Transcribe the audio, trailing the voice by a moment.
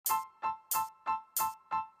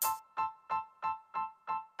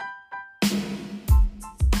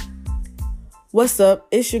What's up?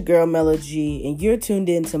 It's your girl Melo G, and you're tuned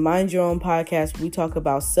in to Mind Your Own Podcast. We talk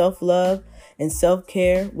about self-love and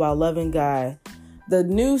self-care while loving God. The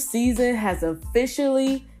new season has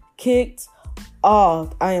officially kicked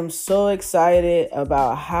off. I am so excited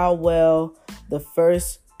about how well the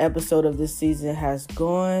first episode of this season has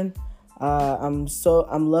gone. I'm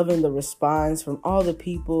loving the response from all the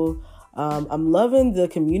people. I'm loving the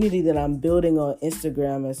community that I'm building on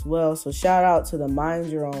Instagram as well. So shout out to the Mind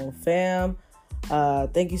Your Own fam.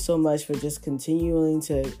 Thank you so much for just continuing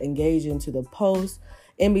to engage into the posts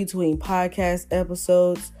in between podcast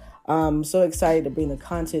episodes. I'm so excited to bring the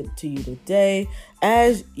content to you today.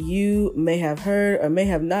 As you may have heard or may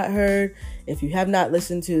have not heard, if you have not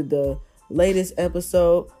listened to the latest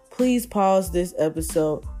episode, please pause this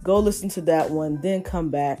episode, go listen to that one, then come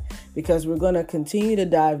back, because we're going to continue to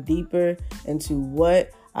dive deeper into what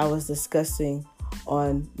I was discussing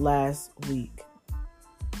on last week.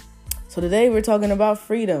 So today we're talking about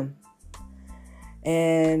freedom.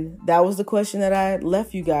 And that was the question that I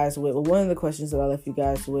left you guys with. Well, one of the questions that I left you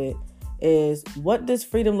guys with is, what does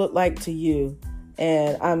freedom look like to you?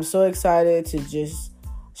 And I'm so excited to just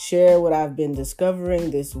share what I've been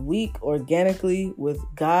discovering this week organically with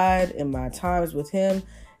God and my times with Him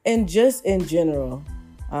and just in general.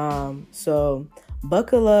 So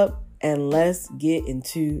buckle up and let's get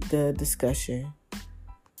into the discussion.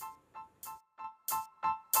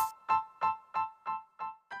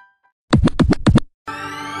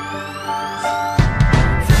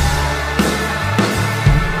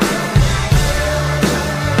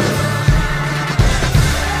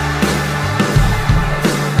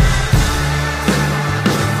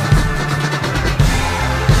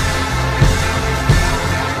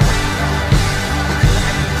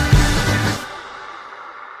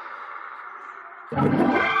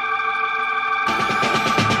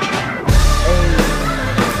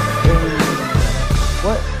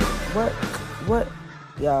 What,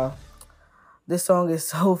 y'all? This song is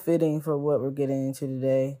so fitting for what we're getting into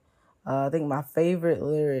today. I think my favorite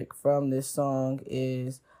lyric from this song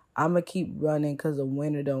is, "I'ma keep running because a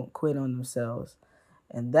winner don't quit on themselves."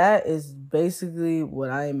 And that is basically what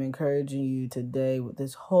I am encouraging you today with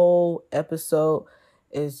this whole episode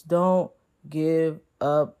is, don't give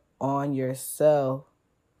up on yourself.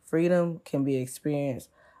 Freedom can be experienced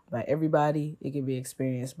by everybody. It can be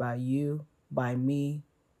experienced by you, by me,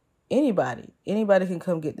 anybody can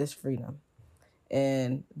come get this freedom.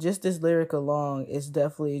 And just this lyric alone is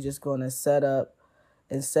definitely just going to set up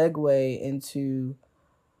and segue into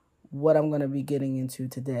what I'm going to be getting into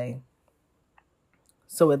today.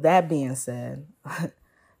 So with that being said,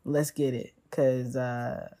 let's get it, because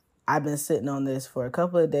I've been sitting on this for a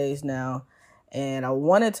couple of days now, and I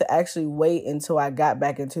wanted to actually wait until I got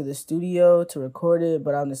back into the studio to record it,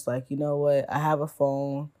 but I'm just like, you know what? I have a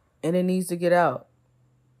phone and it needs to get out.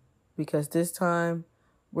 Because this time,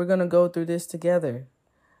 we're going to go through this together.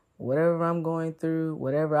 Whatever I'm going through,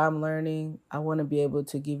 whatever I'm learning, I want to be able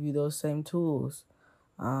to give you those same tools.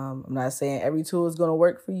 I'm not saying every tool is going to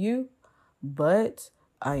work for you, but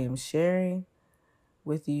I am sharing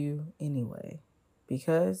with you anyway.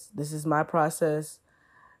 Because this is my process,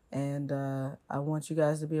 and I want you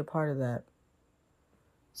guys to be a part of that.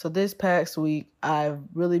 So this past week, I've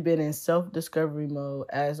really been in self-discovery mode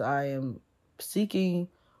as I am seeking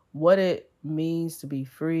what it means to be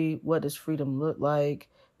free. What does freedom look like?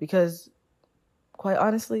 Because quite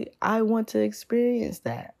honestly, I want to experience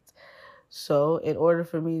that. So in order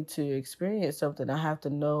for me to experience something, I have to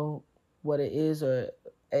know what it is, or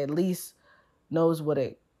at least knows what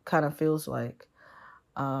it kind of feels like.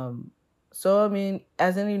 So, I mean,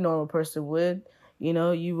 as any normal person would,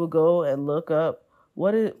 you will go and look up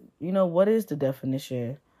what is the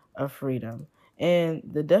definition of freedom. And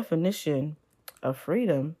the definition of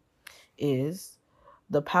freedom is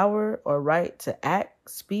the power or right to act,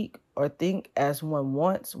 speak, or think as one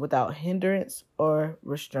wants without hindrance or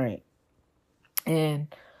restraint.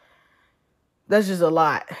 And that's just a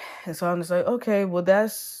lot. And so I'm just like, okay, well,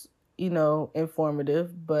 that's,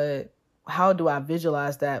 informative, but how do I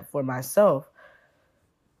visualize that for myself?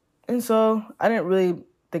 And so I didn't really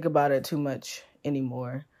think about it too much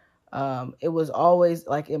anymore. It was always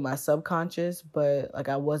like in my subconscious, but like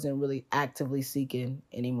I wasn't really actively seeking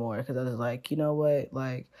anymore, because I was like, you know what,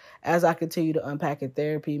 like as I continue to unpack in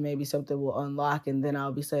therapy, maybe something will unlock, and then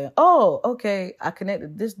I'll be saying, oh, okay, I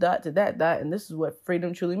connected this dot to that dot, and this is what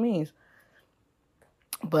freedom truly means.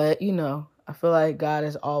 But, I feel like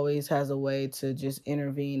God always has a way to just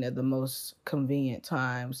intervene at the most convenient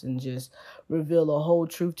times and just reveal a whole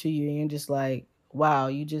truth to you. And you're just like, wow,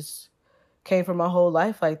 you just came from my whole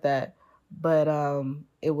life like that. But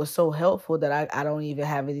it was so helpful that I don't even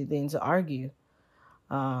have anything to argue.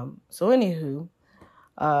 So anywho,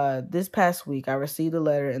 this past week I received a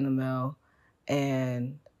letter in the mail,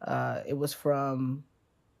 and it was from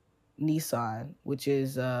Nissan, which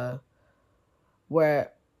is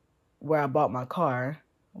where I bought my car.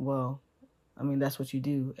 Well, I mean, that's what you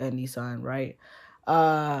do at Nissan, right?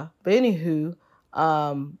 But anywho,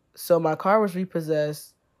 so my car was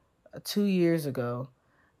repossessed 2 years ago.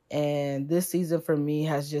 And this season for me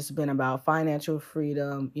has just been about financial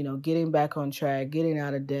freedom, getting back on track, getting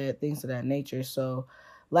out of debt, things of that nature. So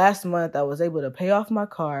last month I was able to pay off my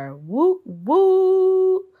car. Woo,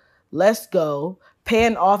 woo. Let's go.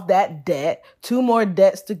 Paying off that debt, 2 more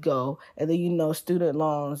debts to go. And then, student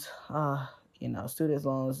loans, student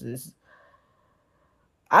loans is,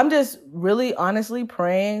 I'm just really honestly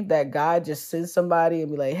praying that God just sends somebody and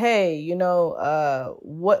be like, hey,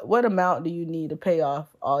 what amount do you need to pay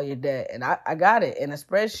off all your debt? And I got it in a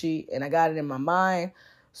spreadsheet, and I got it in my mind.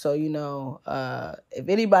 So, if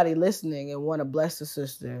anybody listening and want to bless the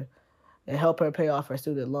sister and help her pay off her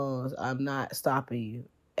student loans, I'm not stopping you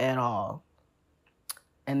at all.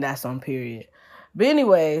 And that's on period. But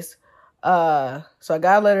anyways, so I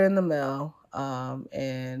got a letter in the mail,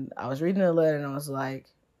 and I was reading the letter, and I was like,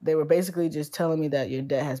 they were basically just telling me that your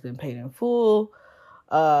debt has been paid in full,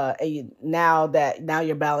 and now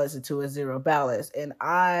you're balanced into a zero balance. And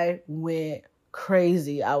I went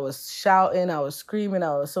crazy. I was shouting, I was screaming,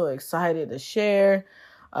 I was so excited to share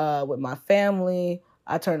with my family.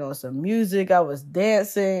 I turned on some music, I was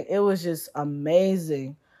dancing. It was just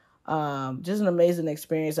amazing. Just an amazing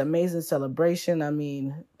experience, amazing celebration. I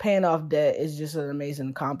mean, paying off debt is just an amazing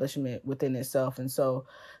accomplishment within itself. And so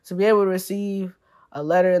to be able to receive a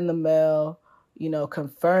letter in the mail,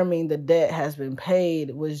 confirming the debt has been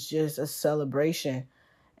paid was just a celebration.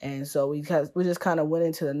 And so we just kind of went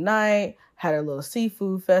into the night, had a little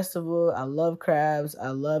seafood festival. I love crabs. I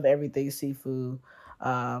love everything seafood.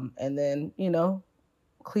 And then,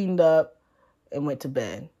 cleaned up and went to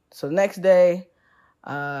bed. So the next day,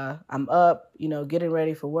 I'm up, getting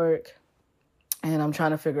ready for work, and I'm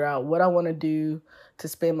trying to figure out what I want to do to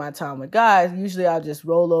spend my time with God. Usually I'll just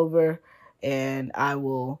roll over and I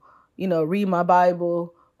will, read my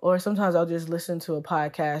Bible, or sometimes I'll just listen to a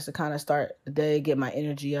podcast to kind of start the day, get my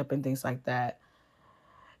energy up and things like that.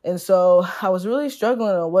 And so I was really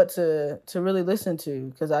struggling on what to really listen to,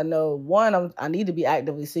 because I know, one, I need to be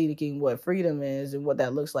actively seeking what freedom is and what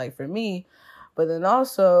that looks like for me. But then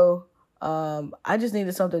also, I just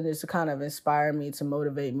needed something just to kind of inspire me, to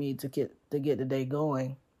motivate me to get the day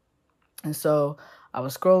going. And so I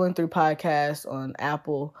was scrolling through podcasts on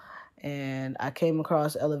Apple, and I came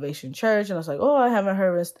across Elevation Church, and I was like, oh, I haven't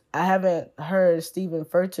heard Stephen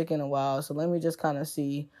Furtick in a while, so let me just kind of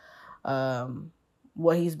see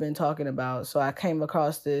what he's been talking about. So I came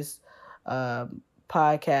across this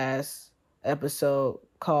podcast episode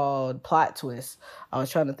called Plot Twist. I was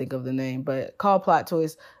trying to think of the name, but called Plot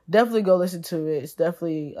Twist. Definitely go listen to it. It's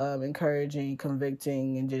definitely encouraging,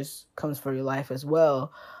 convicting, and just comes for your life as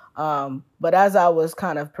well. But as I was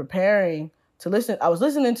kind of preparing to listen, I was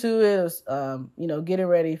listening to it. It was, getting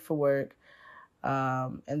ready for work.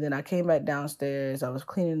 And then I came back downstairs. I was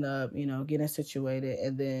cleaning up, getting situated.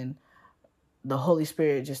 And then the Holy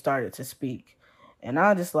Spirit just started to speak. And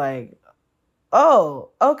I was just like, oh,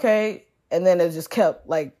 okay. And then it just kept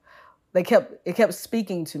it kept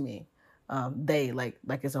speaking to me. They like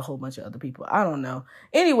it's a whole bunch of other people. I don't know.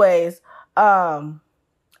 Anyways,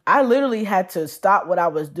 I literally had to stop what I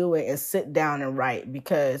was doing and sit down and write,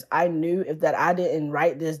 because I knew if I didn't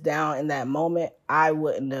write this down in that moment, I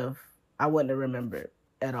wouldn't have remembered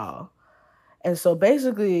at all. And so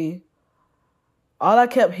basically, all I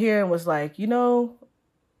kept hearing was like, you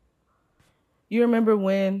remember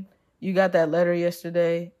when you got that letter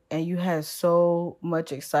yesterday and you had so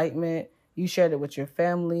much excitement, you shared it with your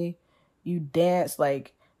family, you danced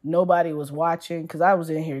like nobody was watching, because I was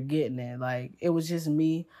in here getting it. Like, it was just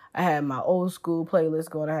me. I had my old school playlist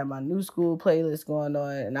going, I had my new school playlist going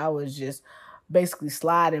on, and I was just basically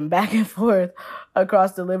sliding back and forth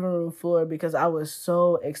across the living room floor because I was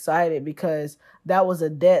so excited, because that was a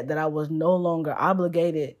debt that I was no longer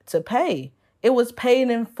obligated to pay. It was paid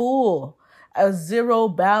in full, a zero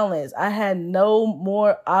balance. I had no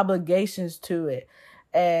more obligations to it.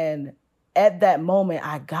 And at that moment,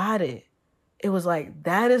 I got it. It was like,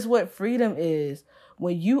 that is what freedom is.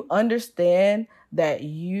 When you understand that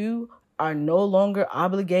you are no longer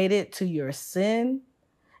obligated to your sin,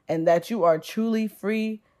 and that you are truly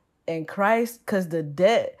free in Christ, because the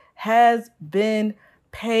debt has been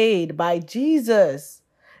paid by Jesus.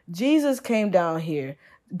 Jesus came down here.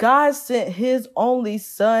 God sent his only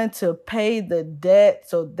son to pay the debt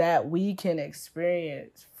so that we can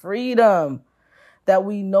experience freedom. that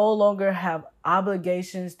we no longer have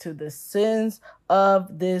obligations to the sins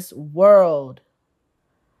of this world.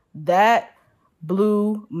 That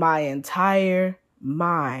blew my entire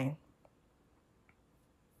mind.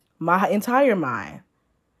 My entire mind.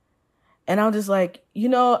 And I'm just like,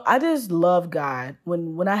 I just love God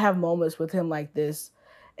when I have moments with him like this,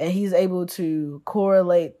 and he's able to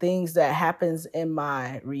correlate things that happens in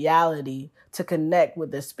my reality to connect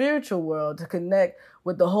with the spiritual world, to connect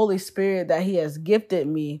with the Holy Spirit that he has gifted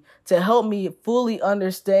me to help me fully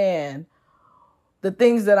understand the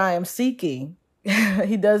things that I am seeking.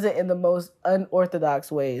 He does it in the most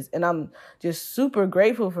unorthodox ways. And I'm just super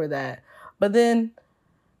grateful for that. But then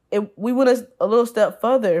we went a little step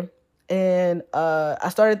further, and I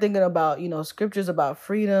started thinking about, scriptures about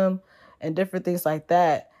freedom and different things like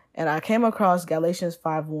that. And I came across Galatians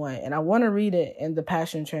 5:1, and I want to read it in the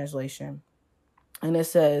Passion Translation. And it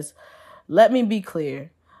says, "Let me be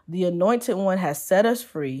clear. The Anointed One has set us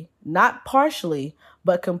free, not partially,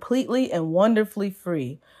 but completely and wonderfully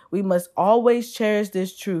free. We must always cherish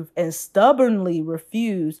this truth and stubbornly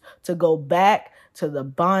refuse to go back to the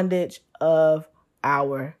bondage of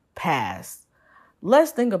our past."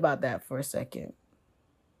 Let's think about that for a second.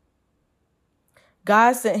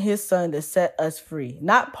 God sent his son to set us free,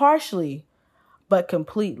 not partially, but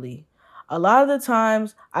completely. A lot of the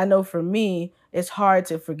times, I know for me, it's hard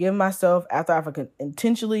to forgive myself after I've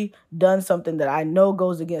intentionally done something that I know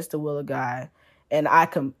goes against the will of God. And I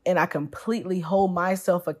completely hold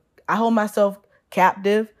myself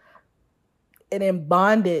captive and in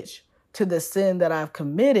bondage to the sin that I've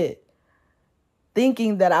committed,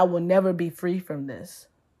 thinking that I will never be free from this.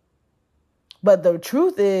 But the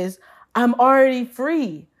truth is, I'm already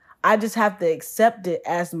free. I just have to accept it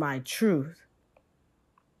as my truth.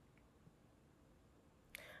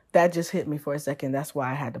 That just hit me for a second. That's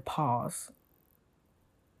why I had to pause.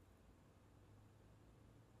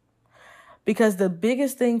 Because the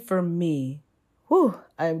biggest thing for me,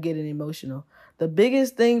 I am getting emotional. The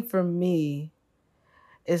biggest thing for me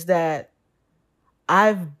is that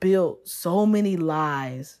I've built so many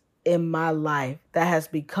lies in my life that has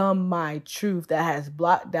become my truth, that has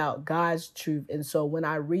blocked out God's truth. And so when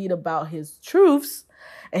I read about his truths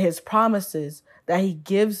and his promises that he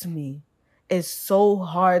gives me, it's so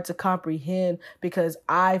hard to comprehend because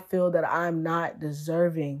I feel that I'm not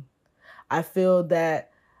deserving. I feel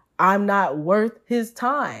that I'm not worth his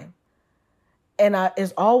time. And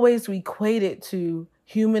it's always equated to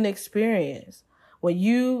human experience. When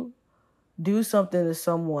you do something to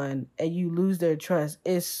someone and you lose their trust,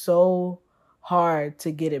 it's so hard to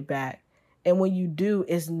get it back. And when you do,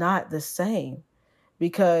 it's not the same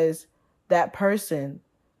because that person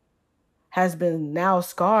has been now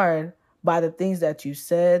scarred by the things that you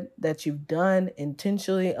said, that you've done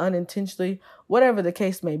intentionally, unintentionally, whatever the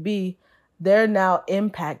case may be. They're now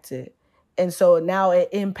impacted. And so now it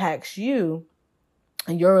impacts you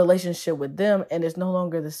and your relationship with them, and it's no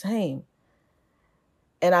longer the same.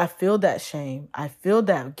 And I feel that shame. I feel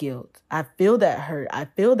that guilt. I feel that hurt. I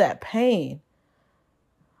feel that pain.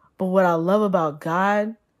 But what I love about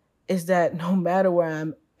God is that no matter where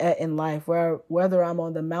I'm at in life, whether I'm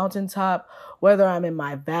on the mountaintop, whether I'm in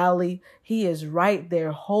my valley, he is right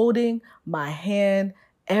there holding my hand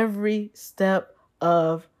every step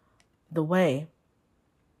of the way.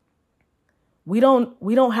 We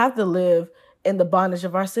don't have to live in the bondage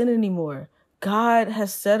of our sin anymore. God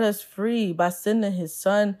has set us free by sending his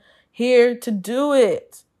son here to do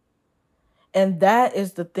it. And that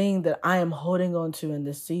is the thing that I am holding on to in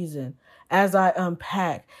this season as I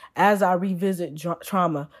unpack, as I revisit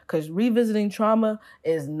trauma, because revisiting trauma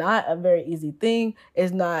is not a very easy thing.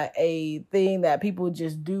 It's not a thing that people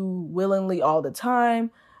just do willingly all the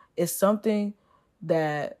time. It's something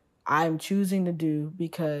that I'm choosing to do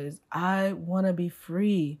because I want to be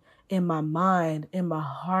free in my mind, in my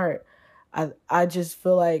heart. I just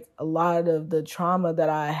feel like a lot of the trauma that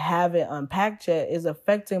I haven't unpacked yet is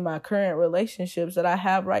affecting my current relationships that I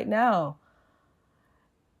have right now.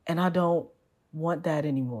 And I don't want that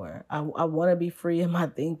anymore. I want to be free in my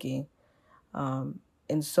thinking. And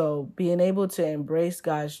so being able to embrace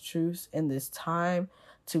God's truths in this time,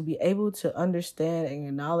 to be able to understand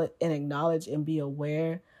and acknowledge and be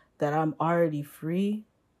aware that I'm already free,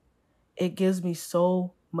 it gives me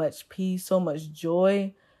so much peace, so much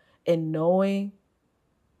joy in knowing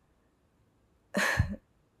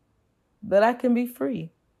that I can be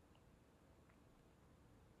free.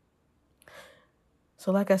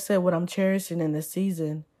 So like I said, what I'm cherishing in this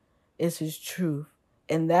season is his truth.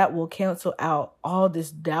 And that will cancel out all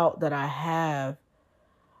this doubt that I have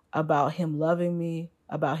about him loving me,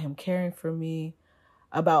 about him caring for me,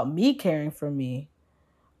 about me caring for me.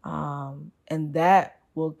 And that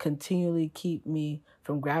will continually keep me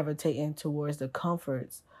from gravitating towards the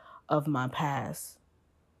comforts of my past.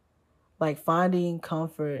 Like finding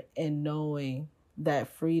comfort in knowing that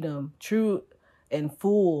freedom, true and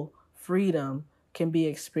full freedom, can be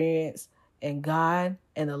experienced in God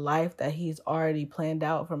and the life that He's already planned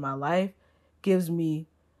out for my life, gives me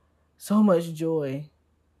so much joy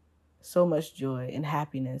and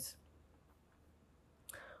happiness.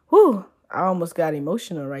 Whew, I almost got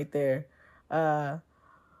emotional right there. Uh,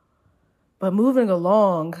 but moving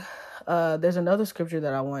along, there's another scripture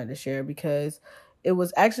that I wanted to share because it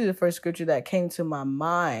was actually the first scripture that came to my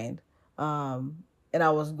mind. And I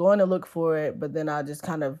was going to look for it, but then I just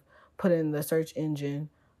kind of put in the search engine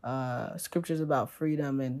scriptures about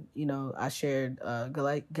freedom. And, I shared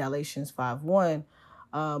Galatians 5:1.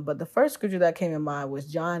 But the first scripture that came in mind was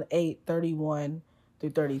John 8:31 through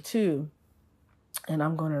 32. And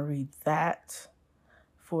I'm going to read that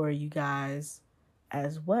for you guys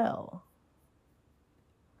as well.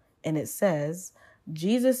 And it says,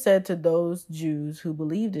 Jesus said to those Jews who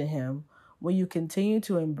believed in him, when you continue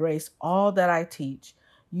to embrace all that I teach,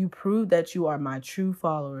 you prove that you are my true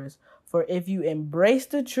followers. For if you embrace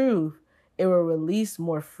the truth, it will release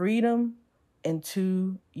more freedom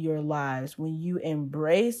into your lives. When you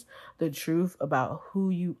embrace the truth about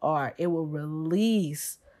who you are, it will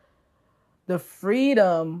release the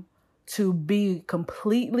freedom to be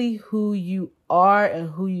completely who you are and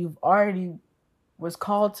who you've already was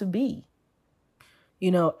called to be.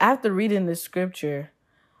 After reading this scripture,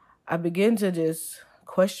 I began to just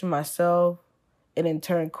question myself and in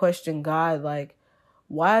turn question God, like,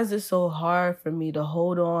 why is it so hard for me to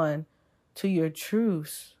hold on to your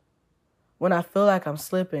truths when I feel like I'm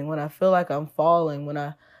slipping, when I feel like I'm falling, when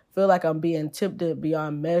I feel like I'm being tempted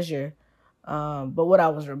beyond measure? But what I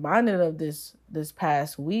was reminded of this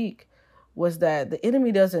past week was that the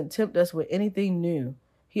enemy doesn't tempt us with anything new.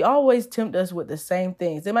 He always tempts us with the same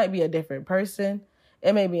things. It might be a different person.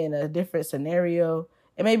 It may be in a different scenario.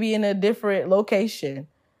 It may be in a different location.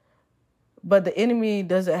 But the enemy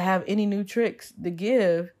doesn't have any new tricks to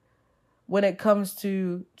give when it comes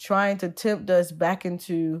to trying to tempt us back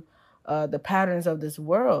into the patterns of this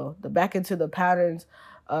world, back into the patterns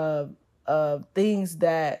of things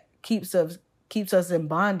that keeps us in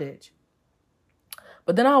bondage.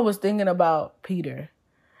 But then I was thinking about Peter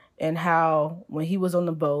and how when he was on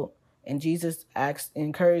the boat and Jesus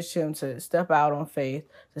encouraged him to step out on faith,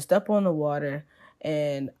 to step on the water.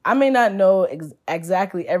 And I may not know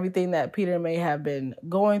exactly everything that Peter may have been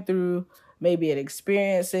going through, maybe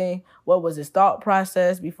experiencing, what was his thought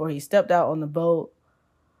process before he stepped out on the boat.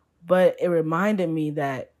 But it reminded me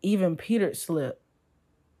that even Peter slipped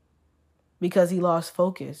because he lost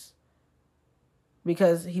focus,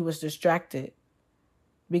 because he was distracted,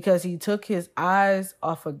 because he took his eyes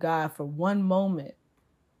off of God for one moment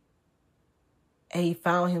and he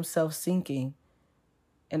found himself sinking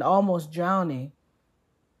and almost drowning.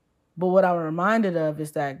 But what I'm reminded of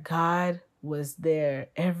is that God was there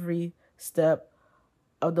every step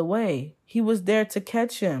of the way. He was there to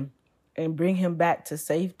catch him and bring him back to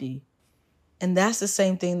safety. And that's the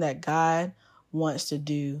same thing that God wants to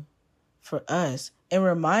do for us and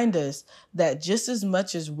remind us that just as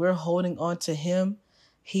much as we're holding on to him,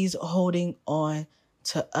 he's holding on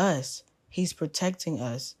to us. He's protecting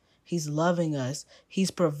us. He's loving us.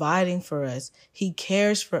 He's providing for us. He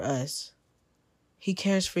cares for us. He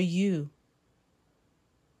cares for you.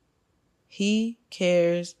 He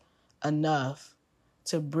cares enough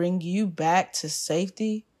to bring you back to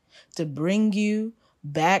safety, to bring you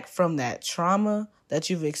back from that trauma that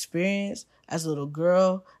you've experienced as a little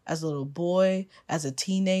girl, as a little boy, as a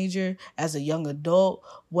teenager, as a young adult,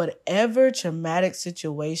 whatever traumatic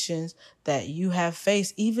situations that you have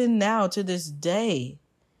faced, even now to this day,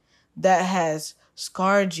 that has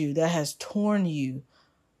scarred you, that has torn you,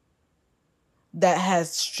 that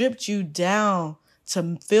has stripped you down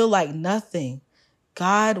to feel like nothing.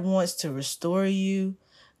 God wants to restore you.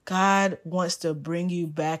 God wants to bring you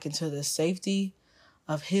back into the safety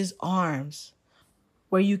of his arms,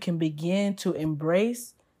 where you can begin to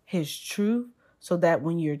embrace his truth so that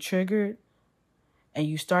when you're triggered and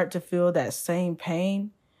you start to feel that same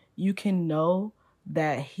pain, you can know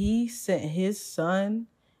that he sent his son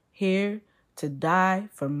here to die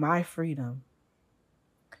for my freedom.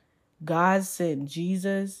 God sent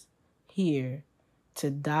Jesus here to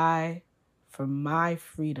die for my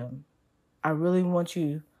freedom. I really want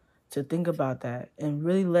you to think about that and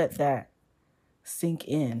really let that sink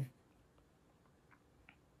in.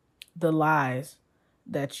 The lies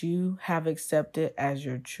that you have accepted as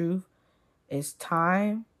your truth, it's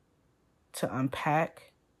time to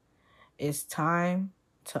unpack. It's time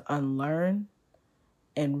to unlearn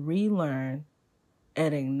and relearn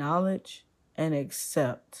and acknowledge and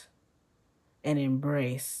accept and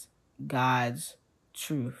embrace God's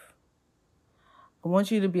truth. I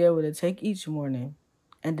want you to be able to take each morning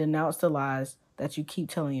and denounce the lies that you keep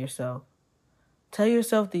telling yourself. Tell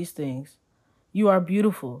yourself these things. You are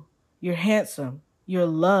beautiful. You're handsome. You're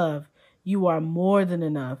loved. You are more than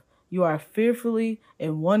enough. You are fearfully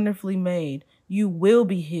and wonderfully made. You will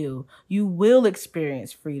be healed. You will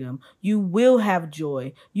experience freedom. You will have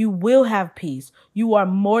joy. You will have peace. You are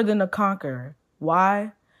more than a conqueror.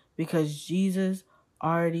 Why? Because Jesus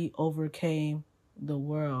already overcame the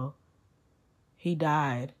world. He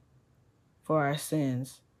died for our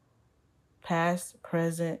sins, past,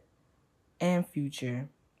 present, and future.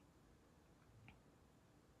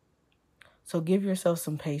 So give yourself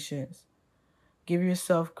some patience. Give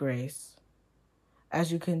yourself grace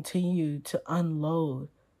as you continue to unload.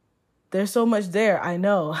 There's so much there, I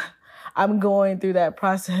know. I'm going through that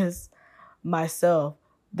process myself.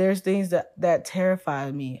 There's things that terrify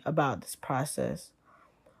me about this process.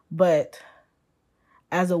 But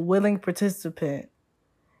as a willing participant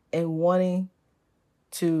in wanting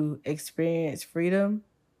to experience freedom,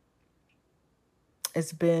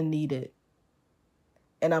 it's been needed.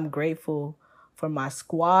 And I'm grateful for my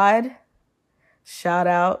squad. Shout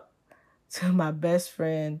out to my best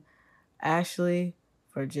friend, Ashley,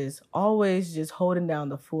 for just always just holding down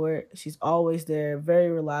the fort. She's always there, very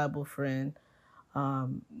reliable friend.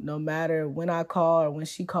 No matter when I call or when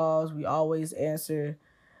she calls, we always answer.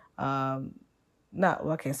 I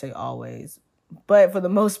can't say always, but for the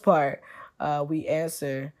most part, we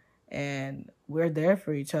answer and we're there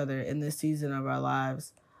for each other in this season of our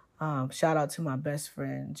lives. Shout out to my best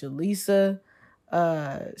friend, Jaleesa.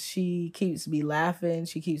 She keeps me laughing.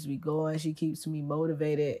 She keeps me going. She keeps me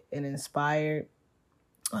motivated and inspired.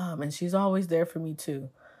 And she's always there for me too.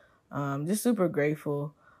 Just super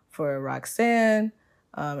grateful for Roxanne,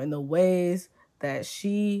 and the ways that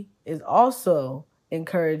she is also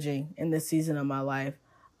encouraging in this season of my life.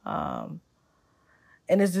 And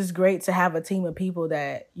it's just great to have a team of people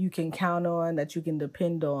that you can count on, that you can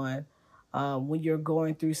depend on, when you're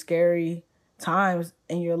going through scary times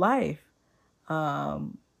in your life.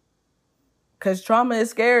 Because trauma is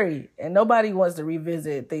scary and nobody wants to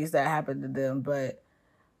revisit things that happened to them. But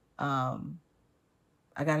I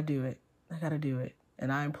got to do it. I got to do it.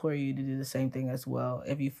 And I implore you to do the same thing as well.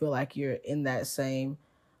 If you feel like you're in that same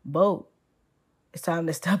boat, it's time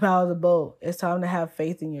to step out of the boat. It's time to have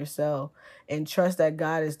faith in yourself and trust that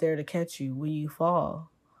God is there to catch you when you fall,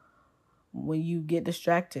 when you get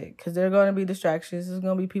distracted. Because there are going to be distractions. There's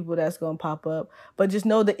going to be people that's going to pop up. But just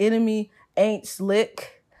know the enemy ain't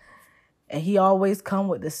slick. And he always come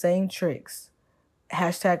with the same tricks.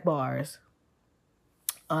 #bars.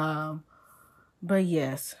 But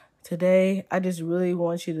yes, today I just really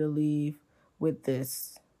want you to leave with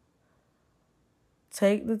this.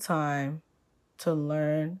 Take the time to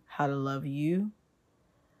learn how to love you.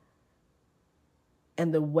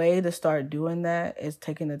 And the way to start doing that is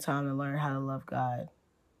taking the time to learn how to love God.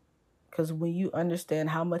 Because when you understand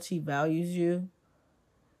how much he values you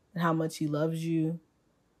and how much he loves you,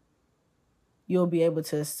 you'll be able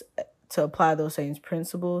to apply those same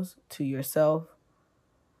principles to yourself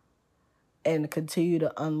and continue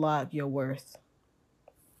to unlock your worth.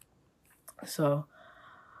 So,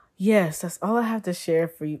 yes, that's all I have to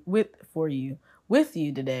share with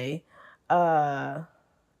you today.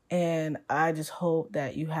 And I just hope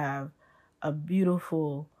that you have a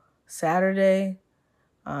beautiful Saturday,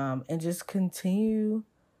 and just continue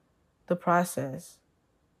the process.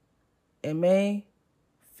 It may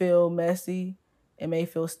feel messy. It may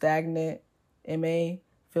feel stagnant. It may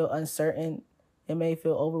feel uncertain. It may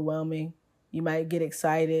feel overwhelming. You might get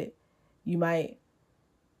excited. You might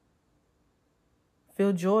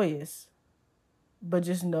feel joyous. But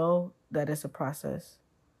just know that it's a process.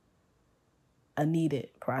 A needed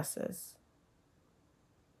process.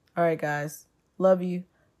 All right, guys. Love you.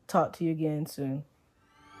 Talk to you again soon.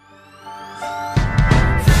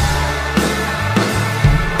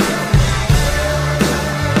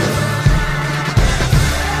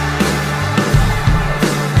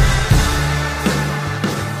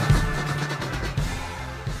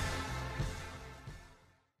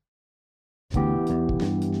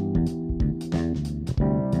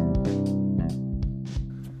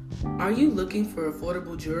 Are you looking for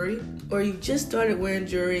affordable jewelry? Or you just started wearing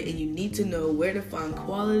jewelry and you need to know where to find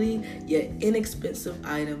quality yet inexpensive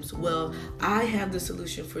items? Well, I have the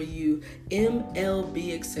solution for you,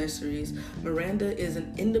 MLB Accessories. Miranda is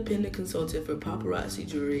an independent consultant for paparazzi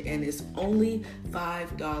jewelry and it's only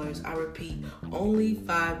 $5. I repeat, only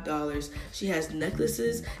 $5. She has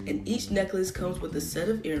necklaces and each necklace comes with a set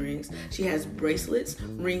of earrings. She has bracelets,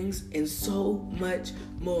 rings, and so much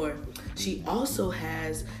more. She also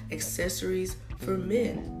has accessories for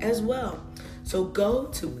men as well. So go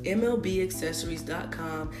to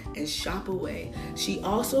MLBaccessories.com and shop away. She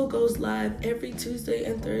also goes live every Tuesday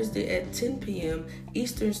and Thursday at 10 p.m.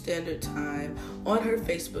 Eastern Standard Time on her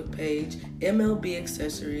Facebook page, MLB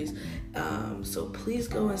Accessories. So please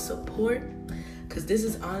go and support, because this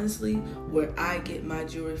is honestly where I get my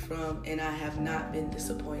jewelry from, and I have not been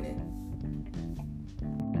disappointed.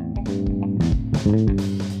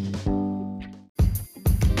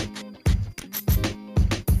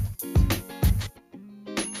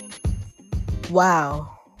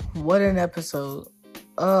 Wow, what an episode.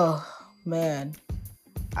 Oh, man.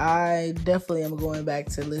 I definitely am going back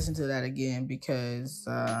to listen to that again because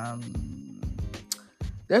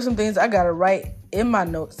there's some things I got to write in my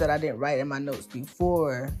notes that I didn't write in my notes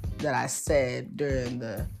before that I said during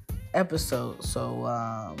the episode.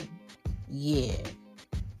 So, yeah,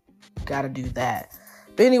 got to do that.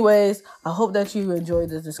 But anyways, I hope that you enjoyed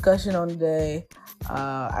this discussion on today.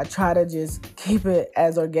 I try to just keep it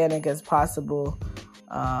as organic as possible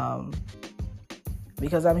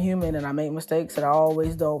because I'm human and I make mistakes and I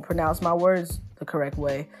always don't pronounce my words the correct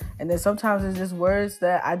way. And then sometimes it's just words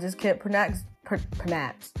that I just can't pronounce.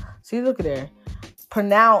 See, look at there.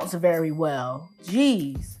 Pronounce very well.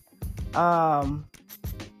 Jeez. But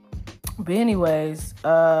anyways,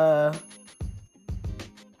 I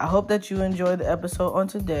hope that you enjoyed the episode on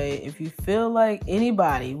today. If you feel like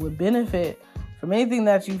anybody would benefit from anything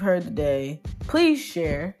that you've heard today, please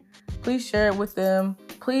share. Please share it with them.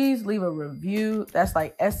 Please leave a review. That's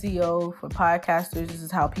like SEO for podcasters. This is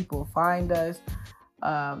how people find us,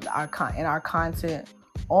 our content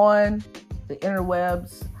on the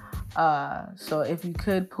interwebs. So if you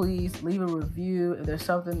could please leave a review. If there's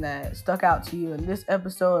something that stuck out to you in this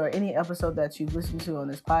episode or any episode that you've listened to on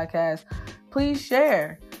this podcast, please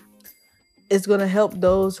share. It's going to help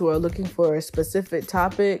those who are looking for specific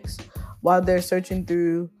topics while they're searching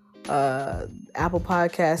through Apple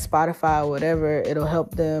Podcasts, Spotify, whatever. It'll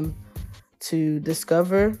help them to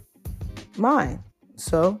discover mine.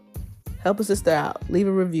 So help a sister out. Leave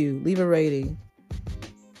a review. Leave a rating.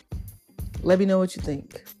 Let me know what you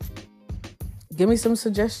think. Give me some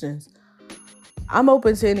suggestions. I'm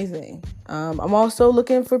open to anything. I'm also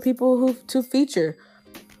looking for people to feature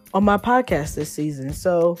on my podcast this season.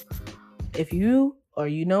 So if you or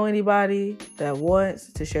you know anybody that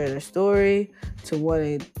wants to share their story, to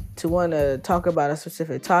want to talk about a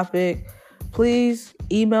specific topic, please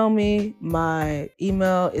email me. My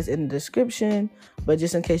email is in the description, but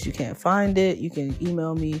just in case you can't find it, you can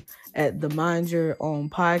email me at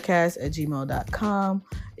themindyourownpodcast@gmail.com.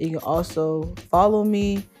 You can also follow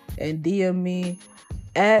me and DM me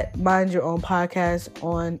at Mind Your Own Podcast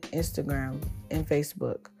on Instagram and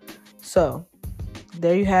Facebook. So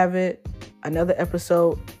there you have it. Another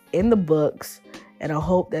episode in the books, and I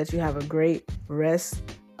hope that you have a great rest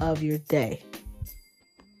of your day.